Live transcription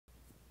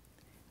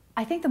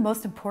I think the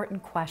most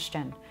important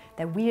question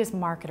that we as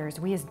marketers,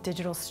 we as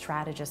digital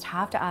strategists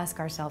have to ask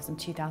ourselves in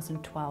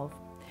 2012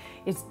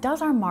 is,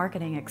 does our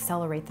marketing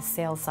accelerate the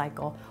sales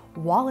cycle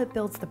while it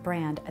builds the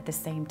brand at the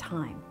same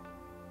time?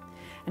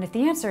 And if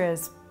the answer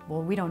is,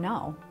 well, we don't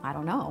know, I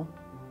don't know,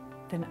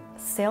 then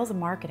sales and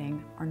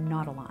marketing are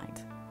not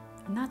aligned.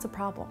 And that's a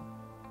problem.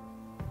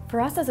 For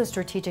us as a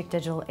strategic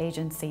digital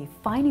agency,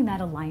 finding that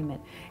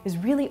alignment is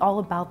really all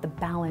about the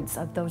balance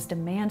of those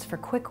demands for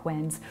quick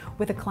wins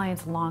with a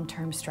client's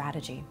long-term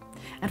strategy.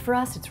 And for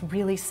us, it's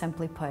really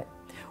simply put.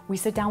 We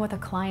sit down with a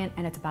client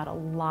and it's about a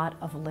lot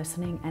of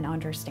listening and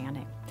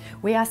understanding.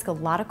 We ask a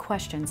lot of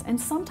questions, and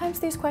sometimes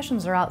these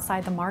questions are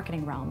outside the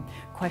marketing realm.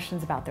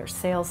 Questions about their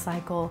sales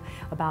cycle,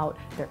 about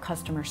their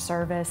customer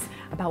service,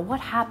 about what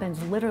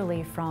happens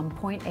literally from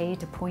point A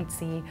to point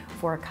C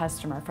for a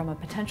customer, from a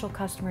potential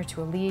customer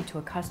to a lead to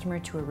a customer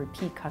to a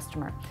repeat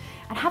customer.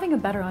 And having a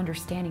better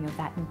understanding of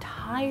that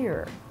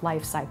entire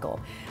life cycle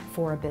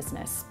for a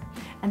business.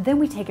 And then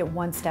we take it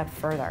one step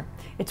further.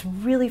 It's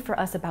really for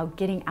us about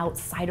getting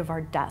outside of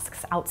our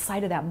desks,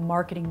 outside of that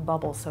marketing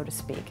bubble, so to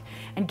speak,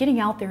 and getting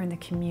out there in the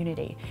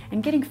community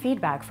and getting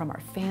feedback from our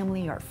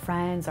family, our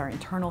friends, our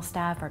internal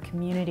staff, our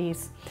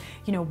communities,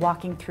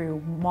 walking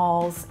through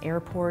malls,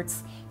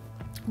 airports,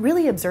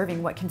 really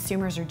observing what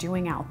consumers are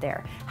doing out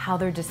there, how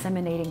they're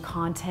disseminating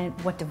content,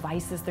 what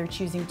devices they're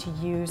choosing to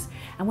use,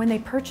 and when they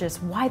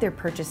purchase, why they're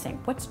purchasing,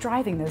 what's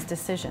driving those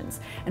decisions,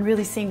 and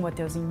really seeing what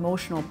those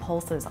emotional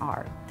pulses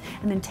are.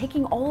 And then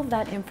taking all of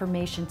that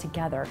information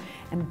together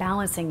and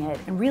balancing it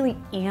and really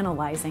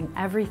analyzing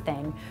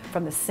everything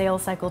from the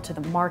sales cycle to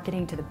the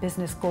marketing to the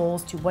business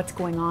goals to what's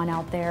going on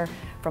out there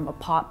from a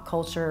pop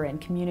culture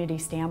and community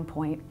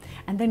standpoint,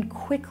 and then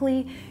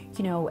quickly,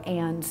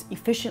 and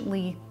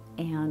efficiently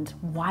and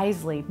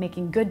wisely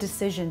making good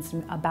decisions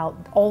about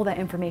all that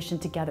information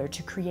together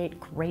to create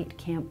great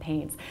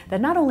campaigns that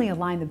not only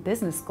align the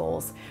business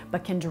goals,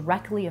 but can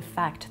directly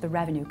affect the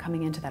revenue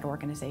coming into that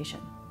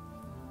organization.